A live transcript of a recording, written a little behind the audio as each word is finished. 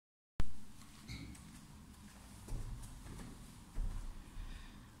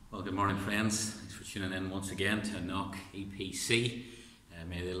Good morning, friends. Thanks for tuning in once again to Knock EPC.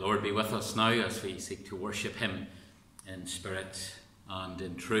 May the Lord be with us now as we seek to worship Him in spirit and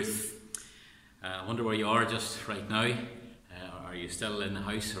in truth. I wonder where you are just right now. Are you still in the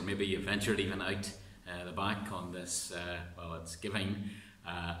house, or maybe you've ventured even out the back on this, it's giving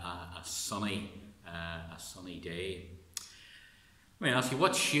a sunny day. Let me ask you,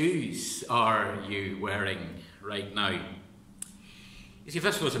 what shoes are you wearing right now? You see, if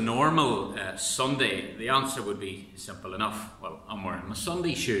this was a normal Sunday, the answer would be simple enough. Well, I'm wearing my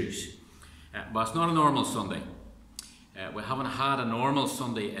Sunday shoes. But it's not a normal Sunday. We haven't had a normal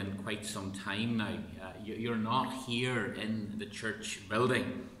Sunday in quite some time now. You're not here in the church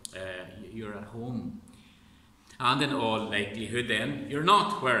building. You're at home. And in all likelihood then, you're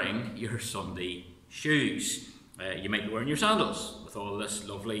not wearing your Sunday shoes. You might be wearing your sandals with all this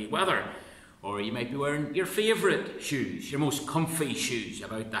lovely weather. Or you might be wearing your favourite shoes, your most comfy shoes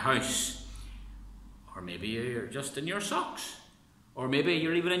about the house. Or maybe you're just in your socks. Or maybe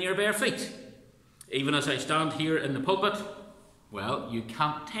you're even in your bare feet. Even as I stand here in the pulpit, well, you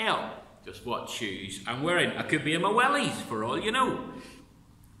can't tell just what shoes I'm wearing. I could be in my wellies for all you know.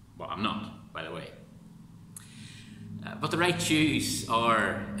 Well, I'm not, by the way. But the right shoes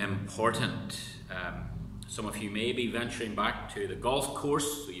are important. Some of you may be venturing back to the golf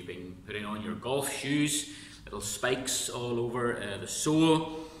course, so you've been putting on your golf shoes, little spikes all over the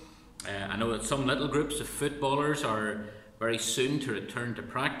sole. I know that some little groups of footballers are very soon to return to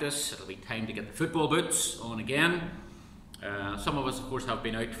practice. It'll be time to get the football boots on again. Some of us, of course, have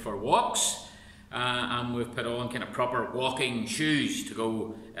been out for walks, and we've put on kind of proper walking shoes to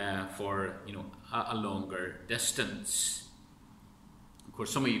go for a longer distance. Of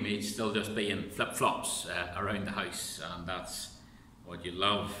course, some of you may still just be in flip-flops around the house, and that's what you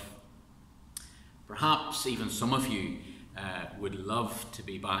love. Perhaps even some of you would love to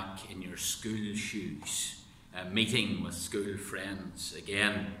be back in your school shoes, meeting with school friends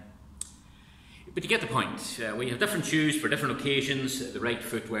again. But you get the point. We have different shoes for different occasions. The right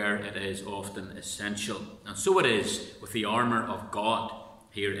footwear, it is often essential. And so it is with the armour of God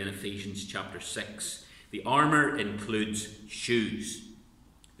here in Ephesians chapter 6. The armour includes shoes.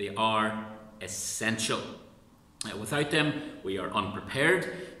 They are essential. Without them, we are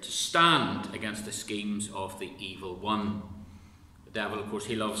unprepared to stand against the schemes of the evil one. The devil, of course,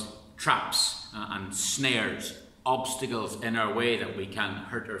 he loves traps and snares, obstacles in our way that we can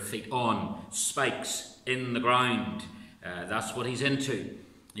hurt our feet on, spikes in the ground. That's what he's into.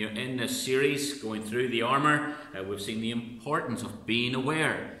 In this series, going through the armour, we've seen the importance of being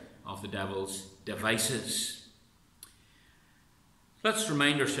aware of the devil's devices. Let's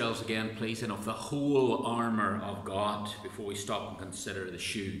remind ourselves again, please, of the whole armour of God before we stop and consider the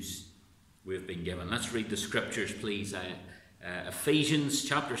shoes we've been given. Let's read the scriptures, please. Ephesians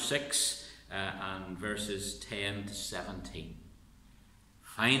chapter 6 and verses 10 to 17.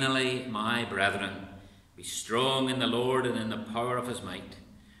 Finally, my brethren, be strong in the Lord and in the power of his might.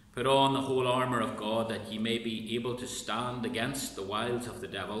 Put on the whole armour of God, that ye may be able to stand against the wiles of the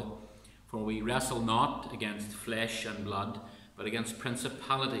devil. For we wrestle not against flesh and blood, but against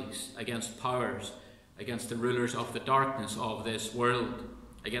principalities, against powers, against the rulers of the darkness of this world,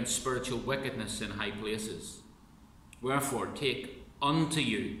 against spiritual wickedness in high places. Wherefore take unto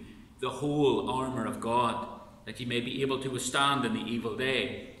you the whole armour of God, that ye may be able to withstand in the evil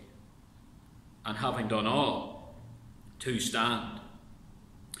day, and having done all, to stand.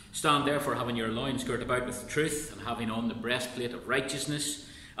 Stand therefore, having your loins girt about with truth, and having on the breastplate of righteousness,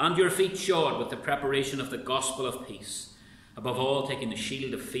 and your feet shod with the preparation of the gospel of peace. Above all, taking the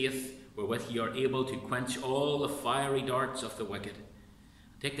shield of faith, wherewith ye are able to quench all the fiery darts of the wicked.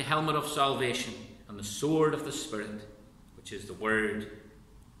 Take the helmet of salvation and the sword of the Spirit, which is the word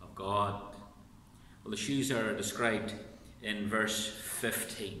of God. Well, the shoes are described in verse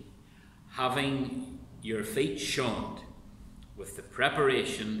 15. Having your feet shod with the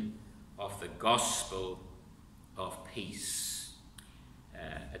preparation of the gospel of peace.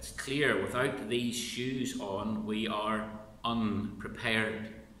 It's clear, without these shoes on, we are unprepared.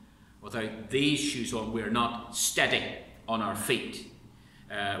 Without these shoes on, we are not steady on our feet.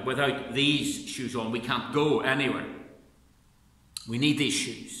 Without these shoes on, we can't go anywhere. We need these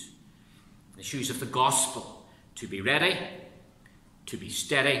shoes, the shoes of the gospel, to be ready, to be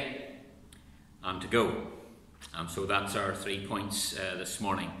steady, and to go. And so that's our 3 points this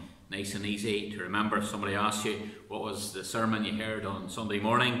morning. Nice and easy to remember. If somebody asks you what was the sermon you heard on Sunday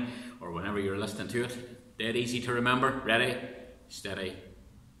morning, or whenever you're listening to it, dead easy to remember. Ready, steady,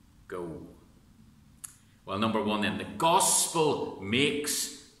 go. Well, number one then, the gospel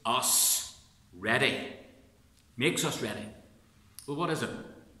makes us ready. Makes us ready. Well, what is it?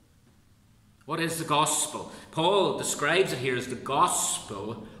 What is the gospel? Paul describes it here as the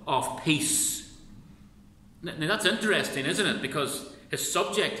gospel of peace. Now that's interesting, isn't it? Because his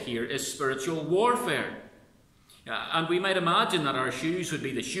subject here is spiritual warfare. And we might imagine that our shoes would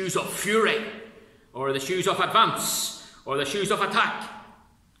be the shoes of fury, or the shoes of advance, or the shoes of attack.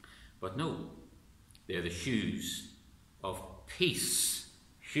 But no, they're the shoes of peace,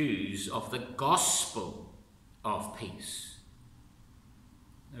 shoes of the gospel of peace.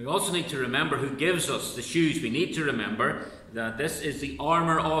 Now, we also need to remember who gives us the shoes. We need to remember that this is the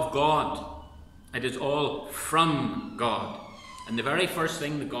armour of God. It is all from God. And the very first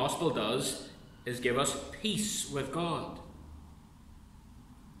thing the gospel does is give us peace with God.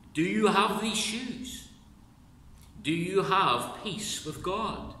 Do you have these shoes? Do you have peace with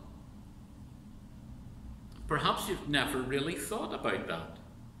God? Perhaps you've never really thought about that.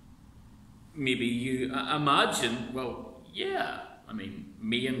 Maybe you imagine, well, yeah, I mean,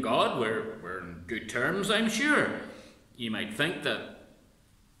 me and God, we're in good terms, I'm sure. You might think that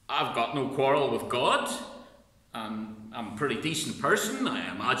I've got no quarrel with God, and I'm a pretty decent person.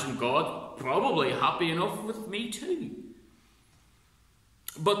 I imagine God probably happy enough with me too.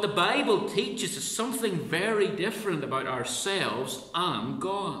 But the Bible teaches us something very different about ourselves and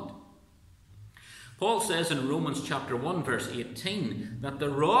God. Paul says in Romans chapter 1 verse 18 that the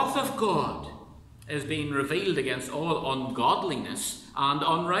wrath of God is being revealed against all ungodliness and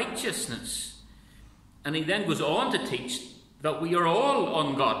unrighteousness. And he then goes on to teach that we are all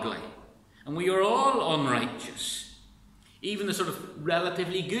ungodly and we are all unrighteous. Even the sort of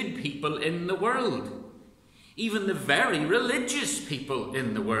relatively good people in the world. Even the very religious people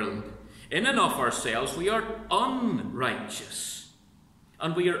in the world. In and of ourselves, we are unrighteous.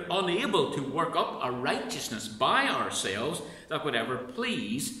 And we are unable to work up a righteousness by ourselves that would ever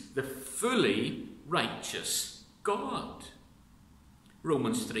please the fully righteous God.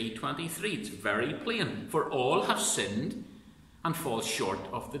 Romans 3:23, it's very plain. For all have sinned and fall short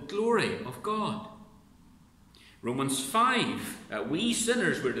of the glory of God. Romans 5, we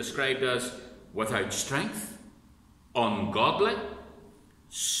sinners were described as without strength, ungodly,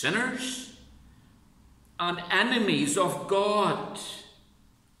 sinners, and enemies of God.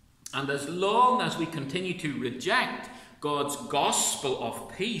 And as long as we continue to reject God's gospel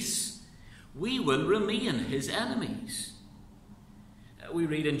of peace, we will remain his enemies. We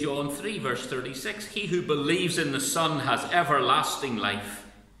read in John 3 verse 36, he who believes in the Son has everlasting life,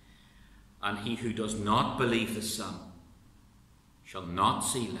 and he who does not believe the Son shall not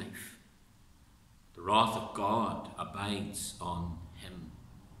see life. The wrath of God abides on him.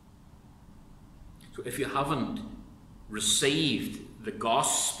 So if you haven't received the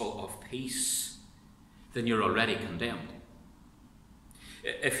gospel of peace, then you're already condemned.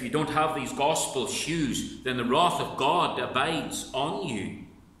 If you don't have these gospel shoes, then the wrath of God abides on you.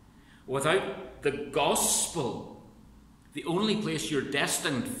 Without the gospel, the only place you're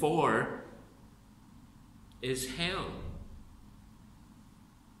destined for is hell.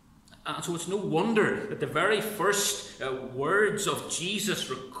 And so it's no wonder that the very first words of Jesus'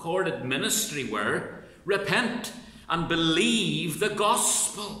 recorded ministry were, repent and believe the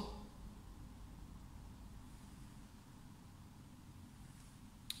gospel.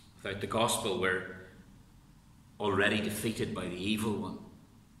 Without the gospel, we're already defeated by the evil one.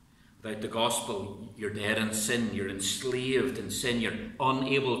 Without the gospel, you're dead in sin, you're enslaved in sin, you're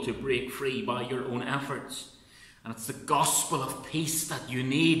unable to break free by your own efforts. And it's the gospel of peace that you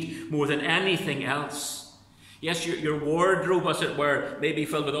need more than anything else. Yes, your wardrobe, as it were, may be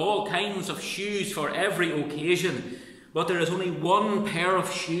filled with all kinds of shoes for every occasion, but there is only one pair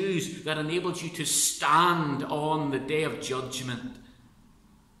of shoes that enables you to stand on the day of judgment.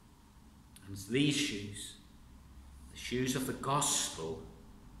 And it's these shoes, the shoes of the gospel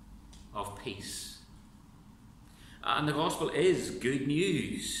of peace. And the gospel is good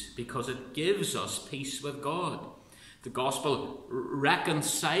news because it gives us peace with God. The gospel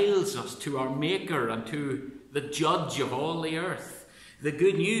reconciles us to our Maker and to the Judge of all the earth. The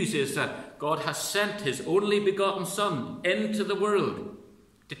good news is that God has sent his only begotten Son into the world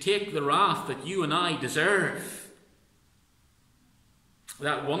to take the wrath that you and I deserve.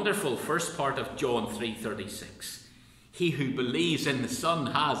 That wonderful first part of John 3:36. He who believes in the Son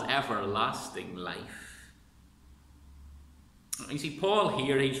has everlasting life. You see, Paul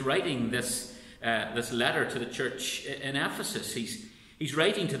here, he's writing this letter to the church in Ephesus. He's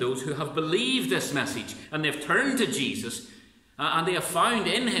writing to those who have believed this message and they've turned to Jesus and they have found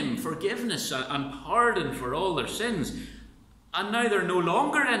in him forgiveness and pardon for all their sins. And now they're no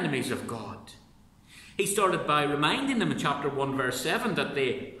longer enemies of God. He started by reminding them in chapter 1 verse 7 that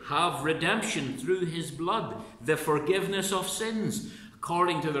they have redemption through his blood, the forgiveness of sins,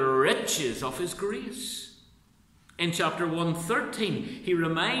 according to the riches of his grace. In chapter 1:13, he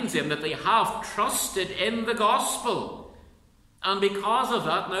reminds them that they have trusted in the gospel. And because of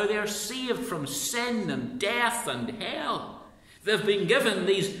that, now they are saved from sin and death and hell. They've been given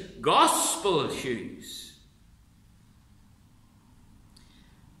these gospel shoes.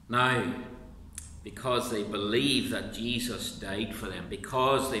 Now, because they believe that Jesus died for them,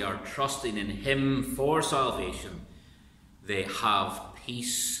 because they are trusting in him for salvation, they have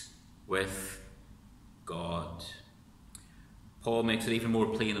peace with God. Paul makes it even more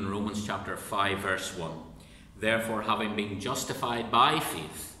plain in Romans chapter 5, verse 1. Therefore, having been justified by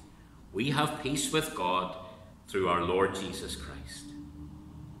faith, we have peace with God through our Lord Jesus Christ.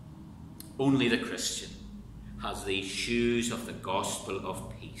 Only the Christian has these shoes of the gospel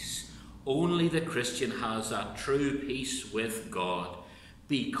of peace. Only the Christian has that true peace with God,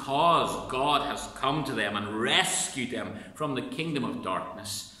 because God has come to them and rescued them from the kingdom of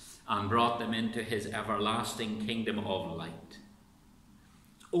darkness and brought them into his everlasting kingdom of light.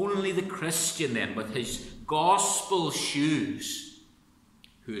 Only the Christian then, with his gospel shoes,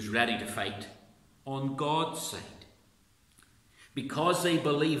 who is ready to fight on God's side. Because they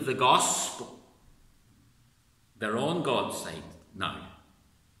believe the gospel, they're on God's side now.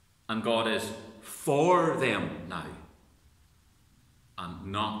 And God is for them now,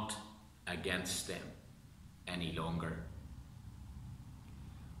 and not against them any longer.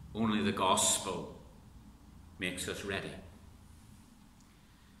 Only the gospel makes us ready.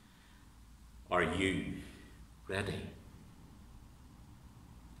 Are you ready?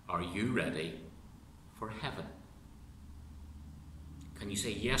 Are you ready for heaven? Can you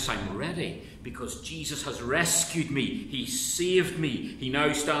say, yes, I'm ready because Jesus has rescued me. He saved me. He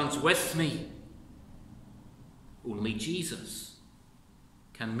now stands with me. Only Jesus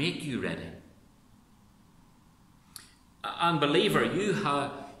can make you ready. And believer,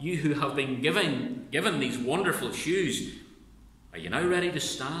 you who have been given these wonderful shoes, are you now ready to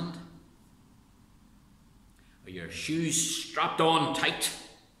stand? Are your shoes strapped on tight?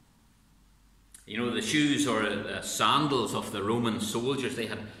 You know, the shoes or the sandals of the Roman soldiers, they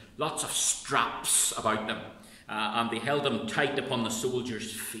had lots of straps about them, and they held them tight upon the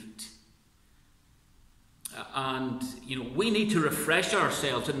soldiers' feet. And, you know, we need to refresh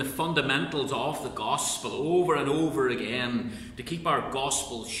ourselves in the fundamentals of the gospel over and over again to keep our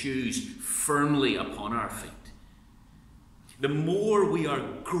gospel shoes firmly upon our feet. The more we are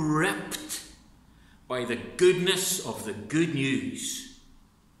gripped by the goodness of the good news,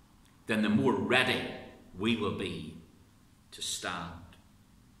 then the more ready we will be to stand.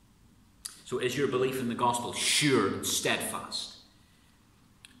 So is your belief in the gospel sure and steadfast?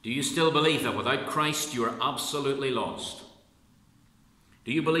 Do you still believe that without Christ you are absolutely lost?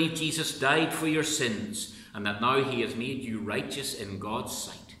 Do you believe Jesus died for your sins and that now he has made you righteous in God's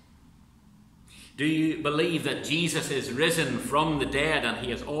sight? Do you believe that Jesus is risen from the dead and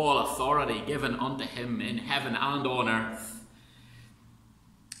he has all authority given unto him in heaven and on earth?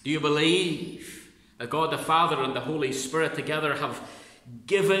 Do you believe that God the Father and the Holy Spirit together have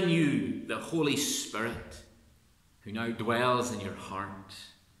given you the Holy Spirit who now dwells in your heart?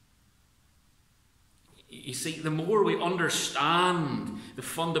 You see, the more we understand the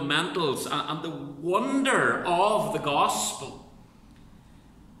fundamentals and the wonder of the gospel,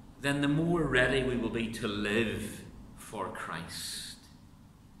 then the more ready we will be to live for Christ.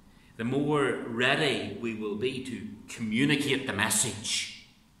 The more ready we will be to communicate the message.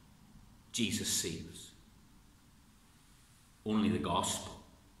 Jesus saves. Only the gospel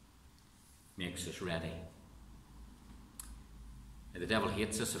makes us ready. Now, the devil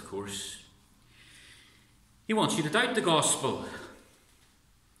hates us, of course. He wants you to doubt the gospel.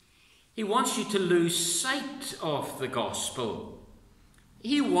 He wants you to lose sight of the gospel.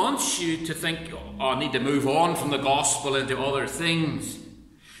 He wants you to think, oh, I need to move on from the gospel into other things.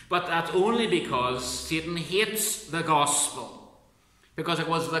 But that's only because Satan hates the gospel. Because it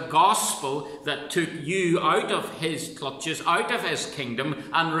was the gospel that took you out of his clutches, out of his kingdom,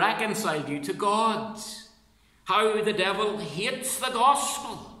 and reconciled you to God. How the devil hates the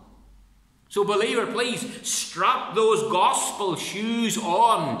gospel. So believer, please strap those gospel shoes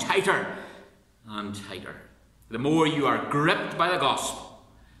on tighter and tighter. The more you are gripped by the gospel,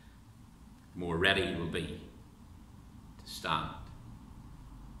 the more ready you will be to stand.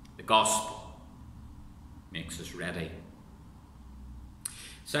 The gospel makes us ready.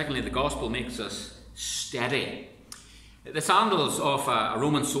 Secondly, the gospel makes us steady. The sandals of a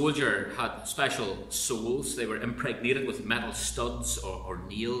Roman soldier had special soles. They were impregnated with metal studs or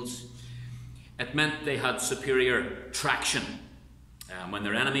nails. It meant they had superior traction. When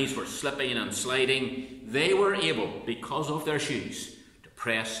their enemies were slipping and sliding, they were able, because of their shoes,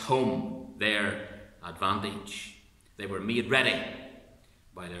 press home their advantage. They were made ready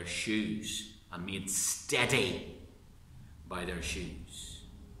by their shoes and made steady by their shoes.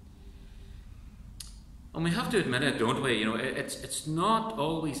 And we have to admit it, don't we? It's not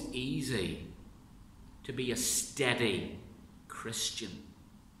always easy to be a steady Christian.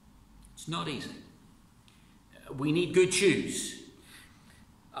 It's not easy. We need good shoes.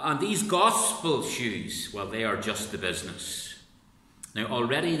 And these gospel shoes, well, they are just the business. Now,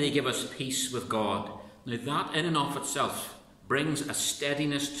 already they give us peace with God. Now, that in and of itself brings a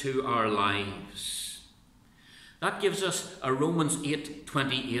steadiness to our lives. That gives us a Romans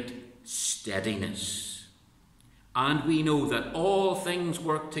 8:28 steadiness. And we know that all things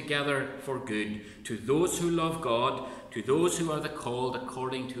work together for good to those who love God, to those who are the called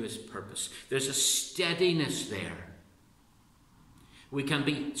according to his purpose. There's a steadiness there. We can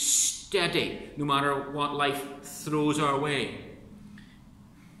be steady no matter what life throws our way.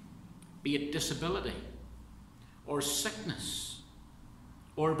 Be it disability, or sickness,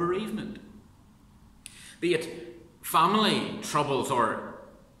 or bereavement. Be it family troubles, or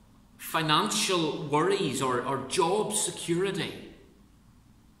financial worries, or job security.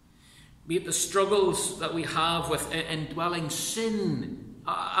 Be it the struggles that we have with indwelling sin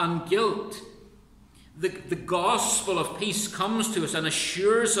and guilt. The gospel of peace comes to us and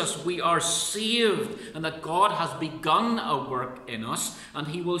assures us we are saved and that God has begun a work in us and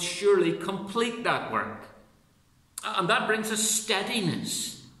he will surely complete that work. And that brings us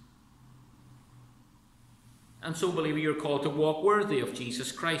steadiness. And so, believer, you're called to walk worthy of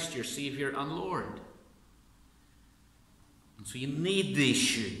Jesus Christ, your Saviour and Lord. And so you need these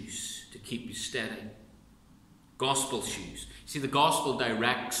shoes to keep you steady. Gospel shoes. See, the gospel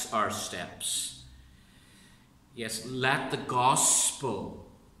directs our steps. Yes, let the gospel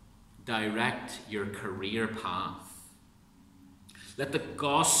direct your career path. Let the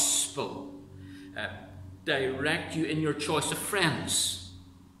gospel direct you in your choice of friends.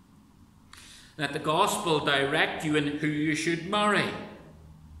 Let the gospel direct you in who you should marry.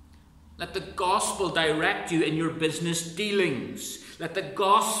 Let the gospel direct you in your business dealings. Let the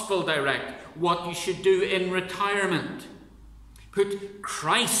gospel direct what you should do in retirement. Put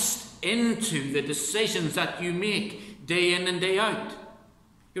Christ into the decisions that you make day in and day out.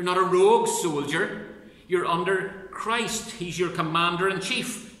 You're not a rogue soldier. You're under Christ. He's your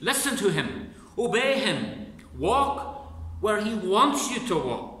commander-in-chief. Listen to him. Obey him. Walk where he wants you to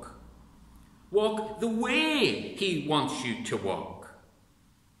walk. Walk the way he wants you to walk.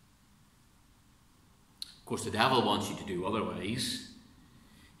 Of course, the devil wants you to do otherwise.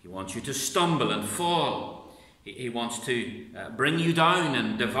 He wants you to stumble and fall. He wants to bring you down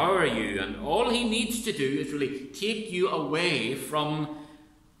and devour you. And all he needs to do is really take you away from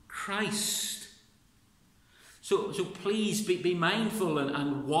Christ. So please be mindful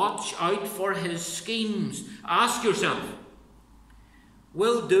and watch out for his schemes. Ask yourself,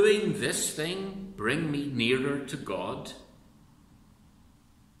 will doing this thing bring me nearer to God?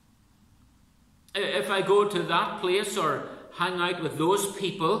 If I go to that place or hang out with those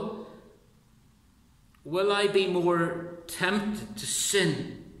people, will I be more tempted to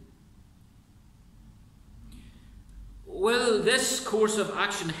sin? Will this course of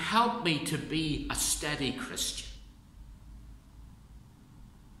action help me to be a steady Christian?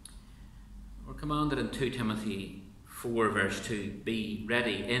 We're commanded in 2 Timothy 4 verse 2, be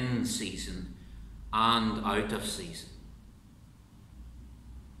ready in season and out of season.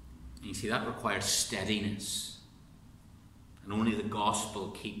 And you see, that requires steadiness. And only the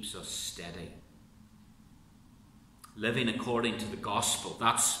gospel keeps us steady. Living according to the gospel,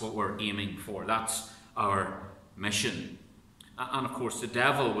 that's what we're aiming for. That's our mission. And of course, the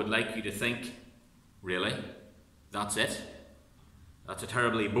devil would like you to think, really? That's it? That's a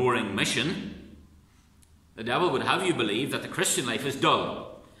terribly boring mission. The devil would have you believe that the Christian life is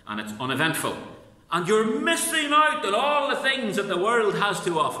dull and it's uneventful. And you're missing out on all the things that the world has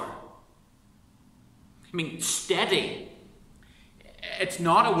to offer. I mean, steady. It's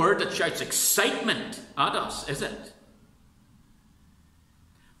not a word that shouts excitement at us, is it?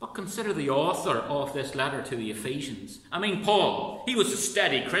 But consider the author of this letter to the Ephesians. I mean, Paul, he was a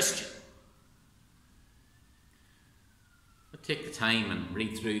steady Christian. But take the time and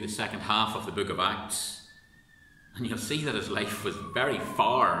read through the second half of the book of Acts, and you'll see that his life was very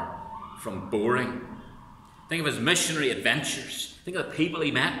far from boring. Think of his missionary adventures. Think of the people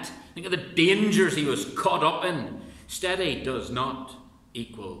he met. Think of the dangers he was caught up in. Steady does not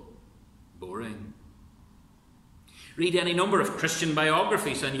equal boring. Read any number of Christian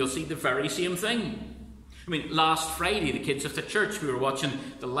biographies and you'll see the very same thing. I mean, last Friday, the kids of the church, we were watching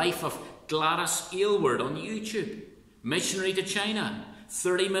the life of Gladys Aylward on YouTube. Missionary to China.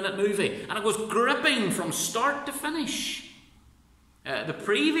 30-minute movie, and it was gripping from start to finish. The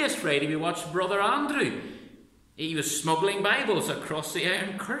previous Friday we watched Brother Andrew. He was smuggling Bibles across the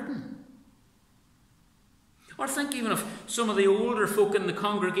Iron Curtain. Or think even of some of the older folk in the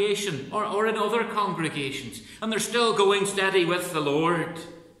congregation or in other congregations, and they're still going steady with the Lord.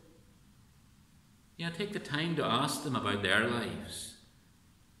 Yeah, take the time to ask them about their lives.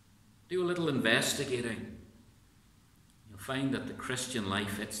 Do a little investigating. You'll find that the Christian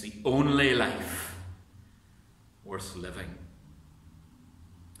life, it's the only life worth living.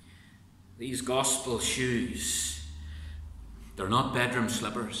 These gospel shoes, they're not bedroom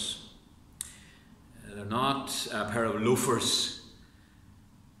slippers. They're not a pair of loafers.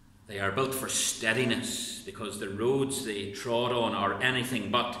 They are built for steadiness, because the roads they trod on are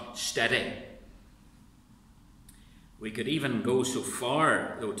anything but steady. We could even go so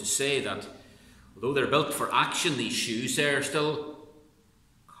far, though, to say that although they're built for action, these shoes, they're still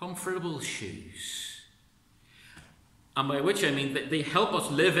comfortable shoes. And by which I mean that they help us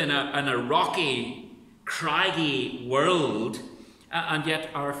live in a rocky, craggy world, and yet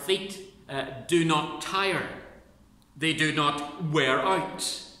our feet do not tire. They do not wear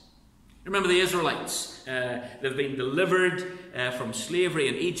out. Remember the Israelites. They've been delivered from slavery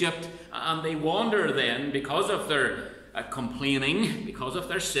in Egypt, and they wander then, because of their complaining, because of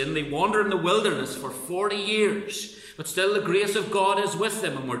their sin, they wander in the wilderness for 40 years. But still the grace of God is with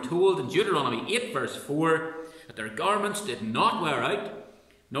them, and we're told in Deuteronomy 8 verse 4 that their garments did not wear out,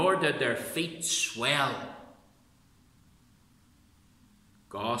 nor did their feet swell.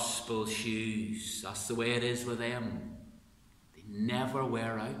 Gospel shoes, that's the way it is with them. They never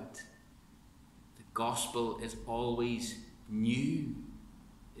wear out. The gospel is always new.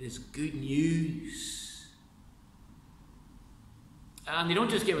 It is good news. And they don't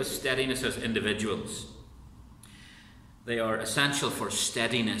just give us steadiness as individuals. They are essential for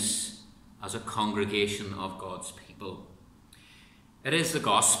steadiness as a congregation of God's people. It is the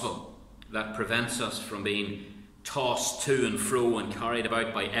gospel that prevents us from being tossed to and fro and carried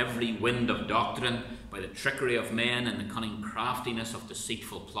about by every wind of doctrine, by the trickery of men and the cunning craftiness of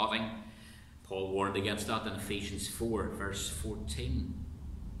deceitful plotting. Paul warned against that in Ephesians 4 verse 14.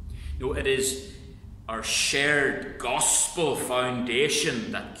 No, it is our shared gospel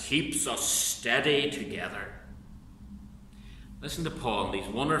foundation that keeps us steady together. Listen to Paul in these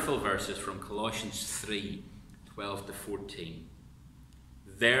wonderful verses from Colossians 3, 12 to 14.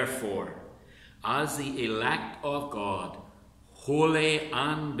 Therefore, as the elect of God, holy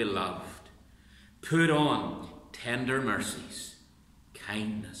and beloved, put on tender mercies,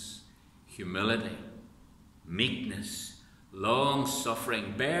 kindness, humility, meekness,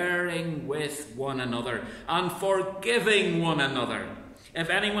 long-suffering, bearing with one another, and forgiving one another.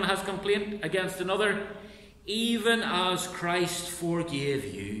 If anyone has complaint against another, even as Christ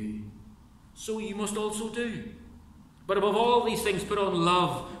forgave you, so you must also do. But above all these things, put on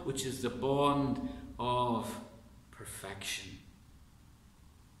love, which is the bond of perfection.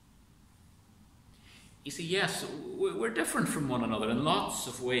 You see, yes, we're different from one another in lots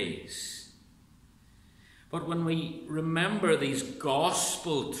of ways. But when we remember these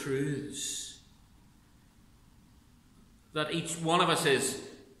gospel truths, that each one of us is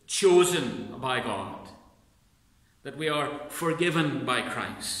chosen by God, that we are forgiven by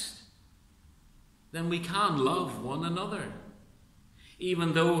Christ, then we can love one another.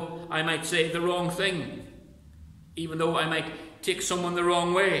 Even though I might say the wrong thing, even though I might take someone the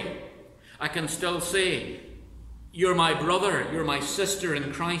wrong way, I can still say, you're my brother, you're my sister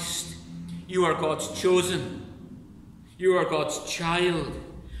in Christ. You are God's chosen. You are God's child.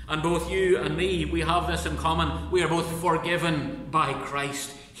 And both you and me, we have this in common. We are both forgiven by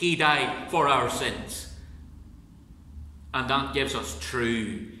Christ. He died for our sins. And that gives us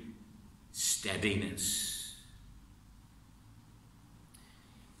true steadiness.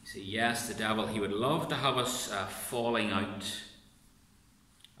 You see, yes, the devil, he would love to have us falling out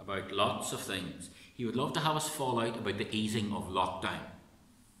about lots of things. He would love to have us fall out about the easing of lockdown.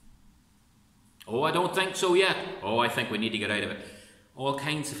 Oh, I don't think so yet. Oh, I think we need to get out of it. All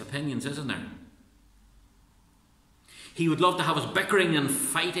kinds of opinions, isn't there? He would love to have us bickering and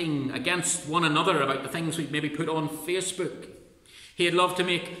fighting against one another about the things we maybe put on Facebook. He'd love to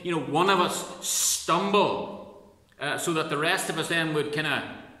make, one of us stumble so that the rest of us then would kind of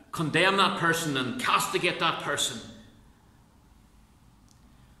condemn that person and castigate that person.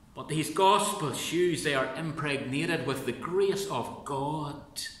 But these gospel shoes, they are impregnated with the grace of God.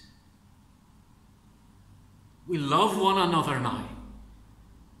 We love one another now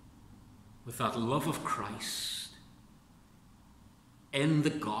with that love of Christ in the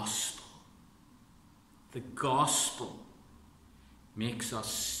gospel. The gospel makes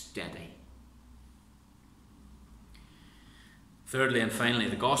us steady. Thirdly and finally,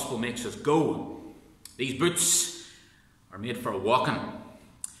 the gospel makes us go. These boots are made for walking.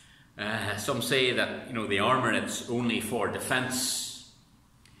 Some say that, the armour, it's only for defence.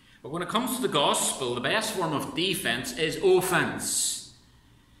 But when it comes to the gospel, the best form of defence is offence.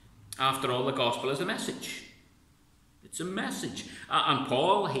 After all, the gospel is a message. It's a message. And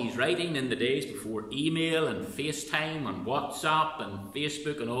Paul, he's writing in the days before email and FaceTime and WhatsApp and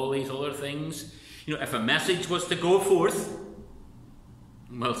Facebook and all these other things. If a message was to go forth,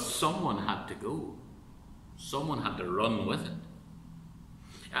 well, someone had to go. Someone had to run with it.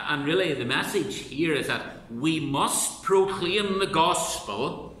 And really, the message here is that we must proclaim the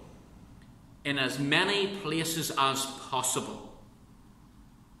gospel in as many places as possible.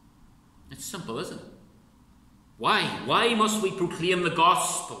 It's simple, isn't it? Why? Why must we proclaim the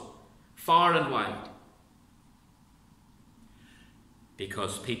gospel far and wide?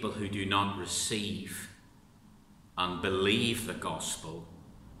 Because people who do not receive and believe the gospel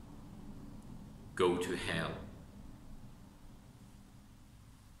go to hell.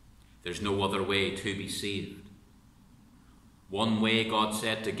 There's no other way to be saved. One way, God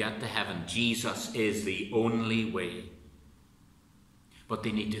said, to get to heaven. Jesus is the only way. But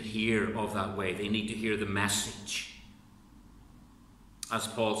they need to hear of that way. They need to hear the message. As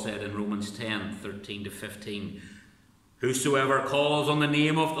Paul said in Romans 10, 13 to 15, whosoever calls on the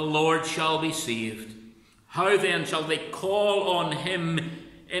name of the Lord shall be saved. How then shall they call on him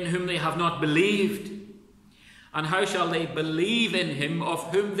in whom they have not believed? And how shall they believe in him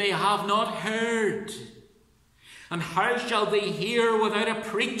of whom they have not heard? And how shall they hear without a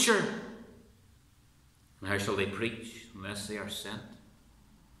preacher? And how shall they preach unless they are sent?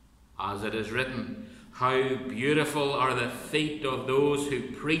 As it is written, how beautiful are the feet of those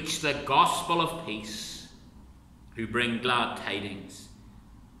who preach the gospel of peace, who bring glad tidings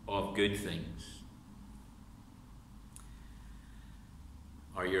of good things.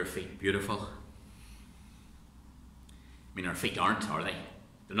 Are your feet beautiful? Our feet aren't, are they?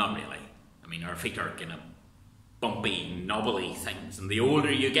 They're not really. Our feet are kind of bumpy, knobbly things. And the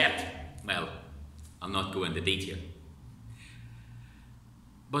older you get, well, I'll not go into detail.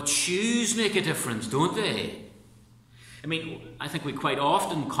 But shoes make a difference, don't they? I think we quite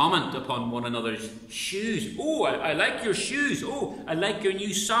often comment upon one another's shoes. Oh, I like your shoes. Oh, I like your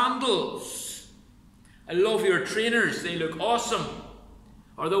new sandals. I love your trainers. They look awesome.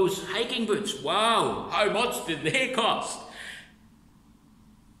 Or those hiking boots. Wow, how much did they cost?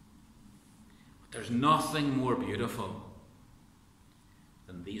 But there's nothing more beautiful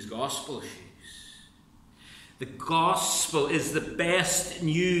than these gospel shoes. The gospel is the best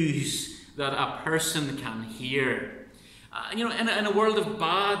news that a person can hear. In a world of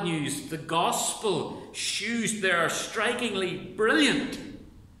bad news, the gospel shoes, they are strikingly brilliant.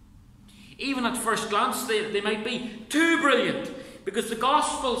 Even at first glance, they might be too brilliant. Because the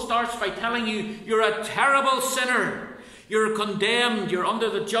gospel starts by telling you you're a terrible sinner. You're condemned. You're under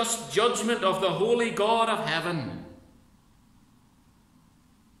the just judgment of the holy God of heaven.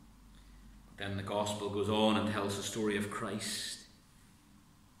 Then the gospel goes on and tells the story of Christ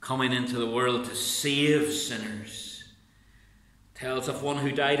coming into the world to save sinners. Tells of one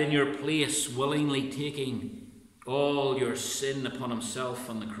who died in your place, willingly taking all your sin upon himself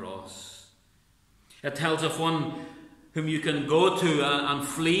on the cross. It tells of one whom you can go to and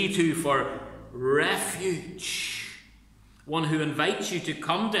flee to for refuge. One who invites you to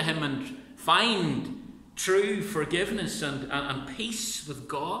come to him and find true forgiveness and peace with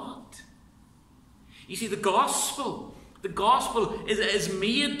God. You see, the gospel is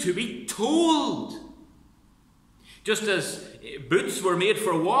made to be told. Just as boots were made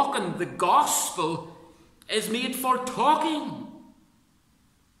for walking, the gospel is made for talking.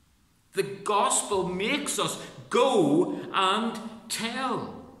 The gospel makes us go and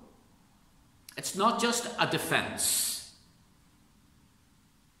tell. It's not just a defense.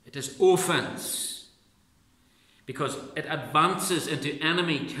 It is offense. Because it advances into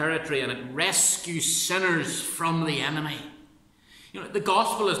enemy territory and it rescues sinners from the enemy. The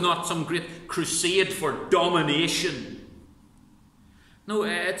gospel is not some great crusade for domination. No,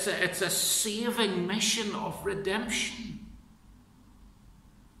 it's a saving mission of redemption.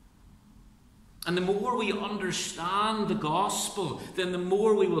 And the more we understand the gospel, then the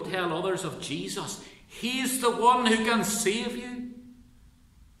more we will tell others of Jesus. He's the one who can save you.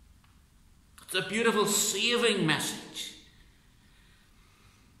 It's a beautiful saving message.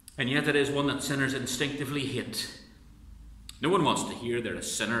 And yet it is one that sinners instinctively hate. No one wants to hear they're a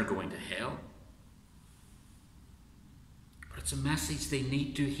sinner going to hell. But it's a message they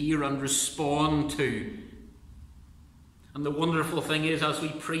need to hear and respond to. And the wonderful thing is, as we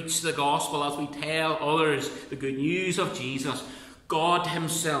preach the gospel, as we tell others the good news of Jesus, God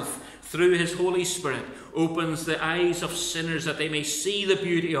himself, through his Holy Spirit, opens the eyes of sinners that they may see the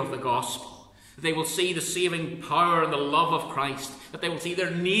beauty of the gospel, that they will see the saving power and the love of Christ, that they will see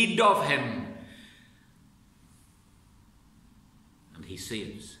their need of him. And he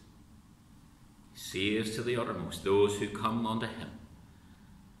saves. He saves to the uttermost those who come unto him.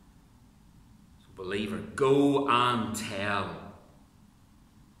 So, believer, go and tell.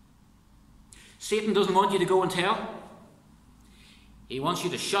 Satan doesn't want you to go and tell. He wants you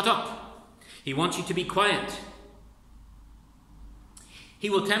to shut up. He wants you to be quiet. He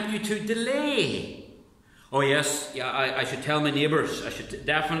will tempt you to delay. Oh yes, I should tell my neighbours. I should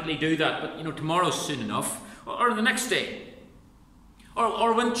definitely do that. But tomorrow's soon enough. Or the next day.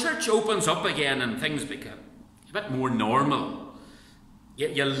 Or when church opens up again and things become a bit more normal.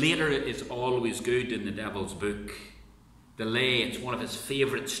 Yet later is always good in the devil's book. Delay, it's one of his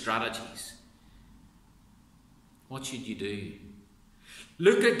favourite strategies. What should you do?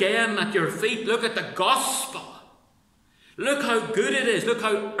 Look again at your feet. Look at the gospel. Look how good it is. Look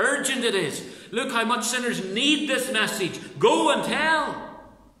how urgent it is. Look how much sinners need this message. Go and tell.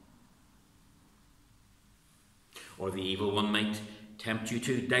 Or the evil one might tempt you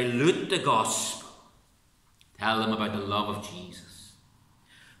to dilute the gospel. Tell them about the love of Jesus.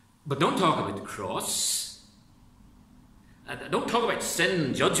 But don't talk about the cross. Don't talk about sin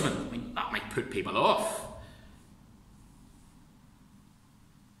and judgment. That might put people off.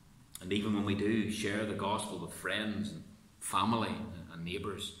 And even when we do share the gospel with friends and family and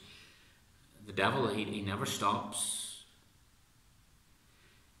neighbours, the devil, he never stops.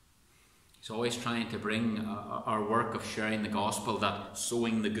 He's always trying to bring our work of sharing the gospel, that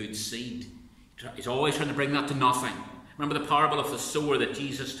sowing the good seed, he's always trying to bring that to nothing. Remember the parable of the sower that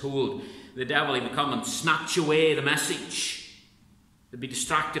Jesus told? The devil, he would come and snatch away the message. They'd be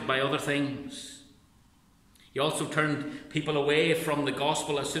distracted by other things. He also turned people away from the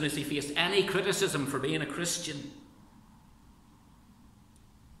gospel as soon as he faced any criticism for being a Christian.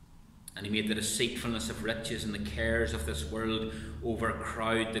 And he made the deceitfulness of riches and the cares of this world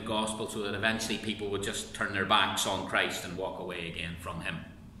overcrowd the gospel, so that eventually people would just turn their backs on Christ and walk away again from him.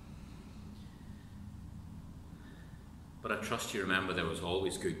 But I trust you remember there was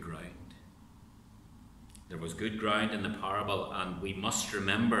always good ground. There was good ground in the parable, and we must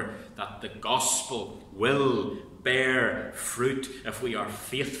remember that the gospel will bear fruit if we are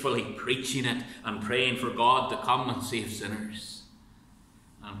faithfully preaching it and praying for God to come and save sinners.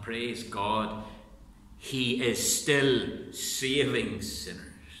 And praise God, he is still saving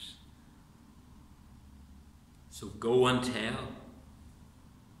sinners. So go and tell.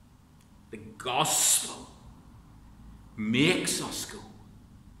 The gospel makes us go.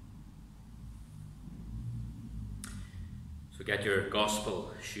 So get your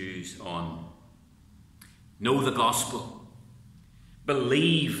gospel shoes on. Know the gospel.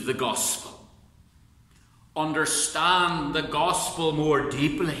 Believe the gospel. Understand the gospel more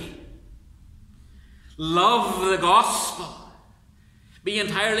deeply. Love the gospel. Be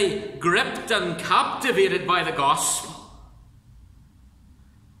entirely gripped and captivated by the gospel.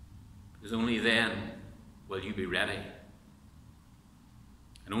 Because only then will you be ready.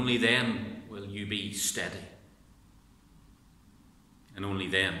 And only then will you be steady. And only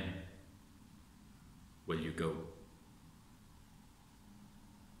then will you go.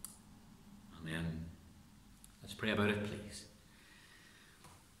 Amen. Let's pray about it, please.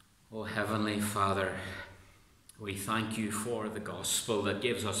 Oh, Heavenly Father, we thank you for the gospel that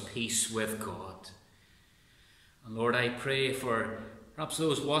gives us peace with God. And Lord, I pray for perhaps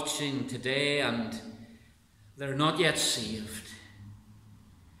those watching today and they're not yet saved.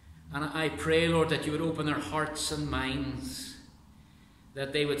 And I pray, Lord, that you would open their hearts and minds,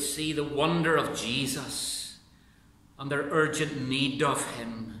 that they would see the wonder of Jesus and their urgent need of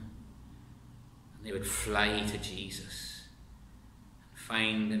him. And they would fly to Jesus and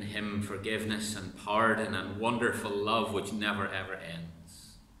find in him forgiveness and pardon and wonderful love which never ever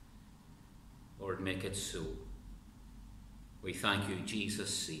ends. Lord, make it so. We thank you,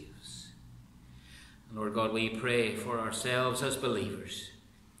 Jesus saves. And Lord God, we pray for ourselves as believers.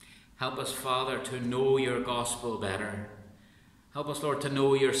 Help us, Father, to know your gospel better. Help us, Lord, to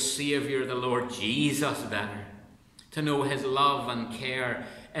know your Saviour, the Lord Jesus, better. To know his love and care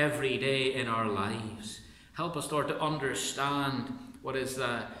every day in our lives. Help us, Lord, to understand what is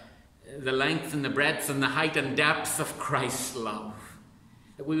the length and the breadth and the height and depth of Christ's love.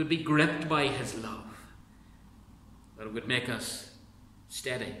 That we would be gripped by his love. That it would make us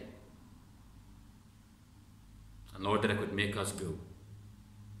steady. And Lord, that it would make us go.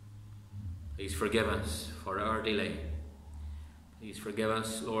 Please forgive us for our delay. Please forgive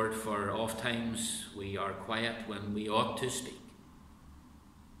us, Lord, for oft times we are quiet when we ought to speak.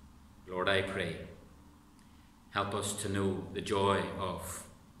 Lord, I pray, help us to know the joy of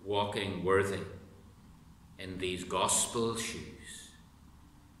walking worthy in these gospel shoes.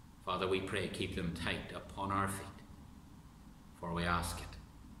 Father, we pray, keep them tight upon our feet, for we ask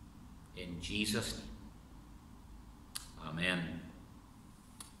it in Jesus' name. Amen.